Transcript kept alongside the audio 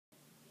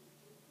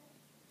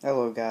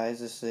Hello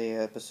guys, this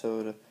is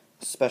a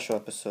special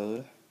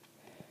episode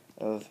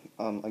of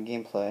a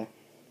gameplay.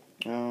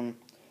 I'm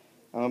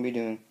gonna be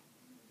doing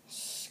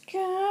Skyrim,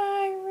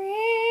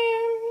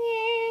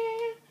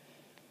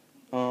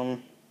 yeah.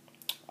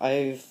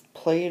 I've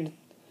played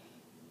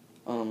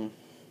the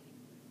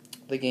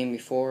game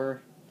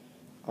before.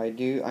 I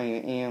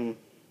am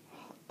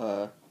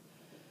a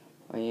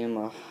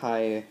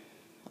high.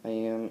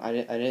 I'm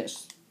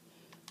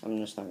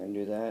just not gonna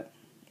do that.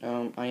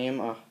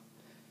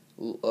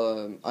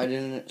 I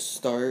didn't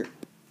start.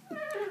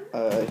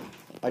 I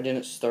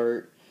didn't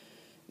start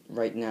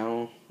right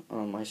now.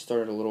 I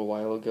started a little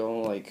while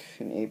ago, like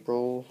in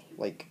April,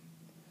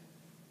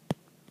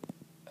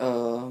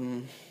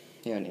 in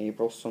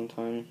April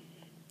sometime.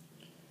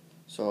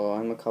 So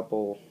I'm a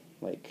couple,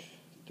 like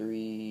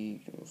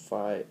 3,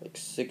 5, like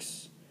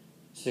 6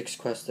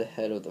 quests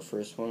ahead of the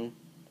first one.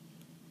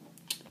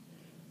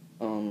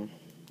 We're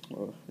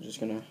just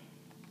gonna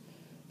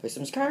play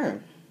some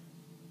Skyrim.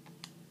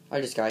 I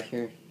just got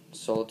here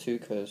solo too,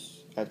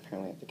 because I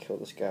apparently have to kill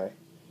this guy.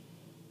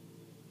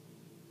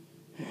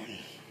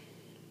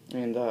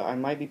 And I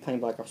might be playing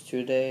Black Ops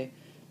 2 today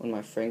when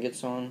my friend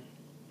gets on.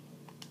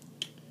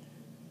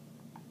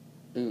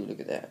 Ooh, look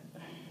at that.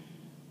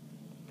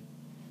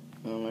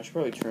 I should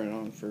probably turn it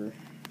on for...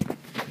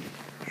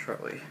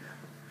 Shortly.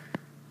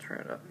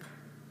 Turn it up.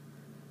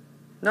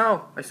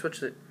 No! I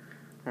switched it.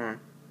 Hold on.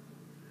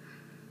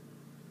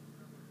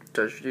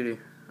 Judge duty.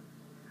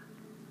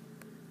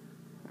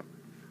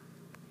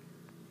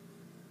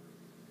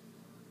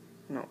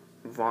 No,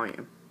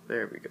 volume.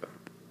 There we go.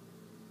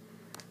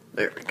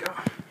 There we go.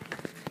 I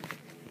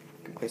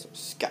can play some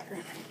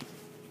Skyrim.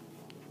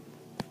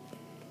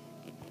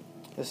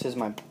 This is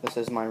my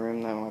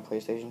room that my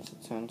PlayStation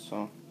sits in,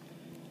 so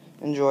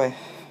enjoy.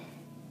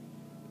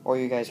 Or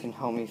you guys can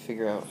help me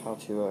figure out how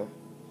to alright,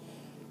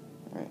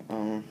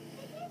 Alright,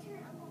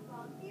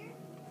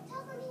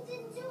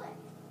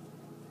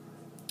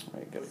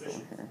 gotta go in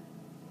here.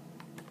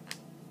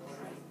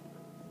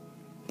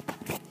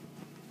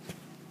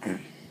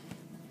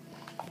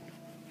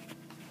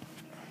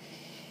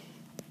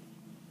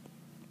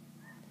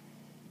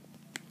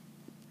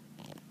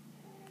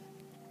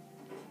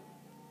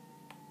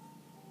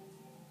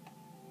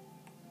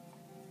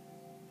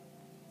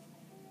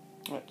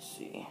 Let's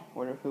see.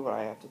 Who would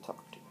I have to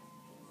talk to?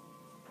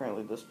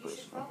 Apparently this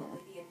person.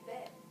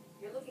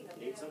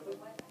 Need something?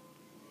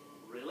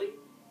 Really?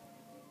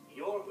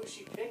 You're who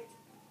she picked?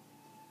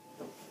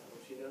 I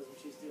hope she knows what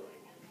she's doing.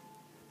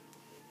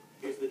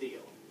 Here's the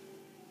deal.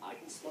 I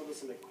can smuggle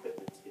some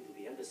equipment into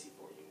the embassy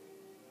for you.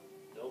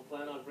 Don't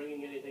plan on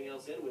bringing anything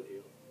else in with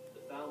you. The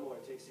Thalmor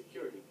takes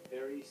security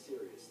very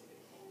seriously.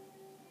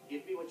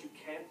 Give me what you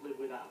can't live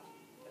without,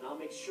 and I'll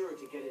make sure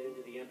to get it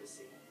into the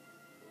embassy.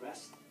 The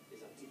rest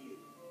is up to you.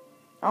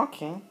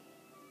 Okay.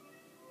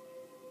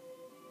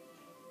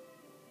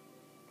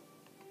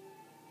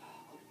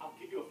 I'll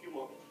give you a few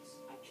more minutes.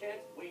 I can't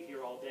wait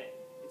here all day.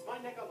 It's my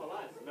neck on the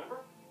line,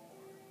 remember?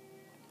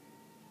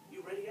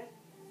 You ready yet?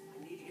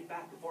 I need to get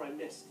back before I'm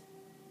missed.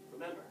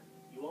 Remember,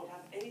 you won't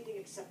have anything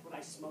except what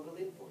I smuggle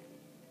in for you.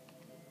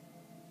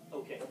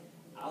 Okay,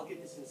 I'll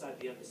get this inside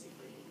the embassy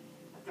for you.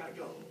 I've got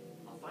to go.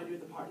 I'll find you at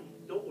the party.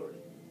 Don't worry.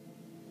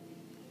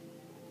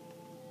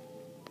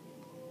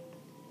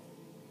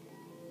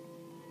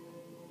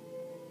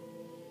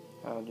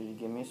 Did he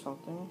give me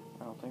something?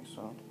 I don't think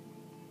so.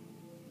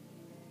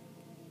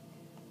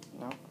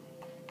 No.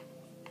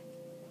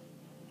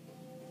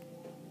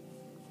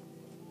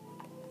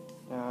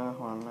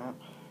 Hold on, map.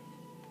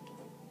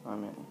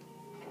 I'm in.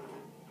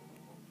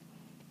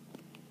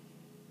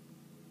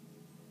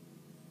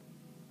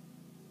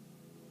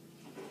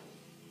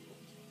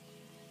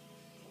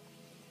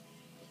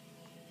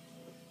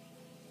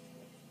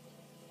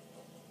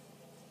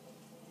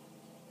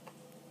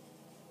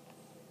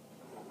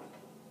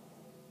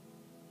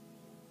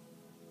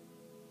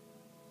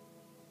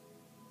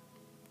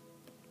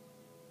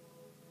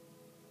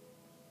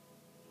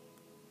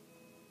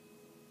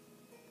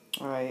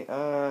 Alright,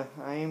 I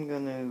am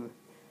gonna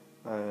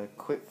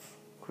quit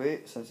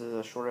since it's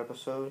a short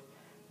episode.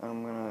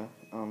 I'm gonna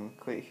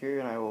quit here,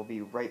 and I will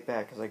be right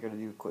back because I gotta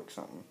do quick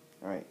something.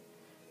 Alright,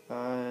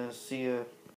 see ya.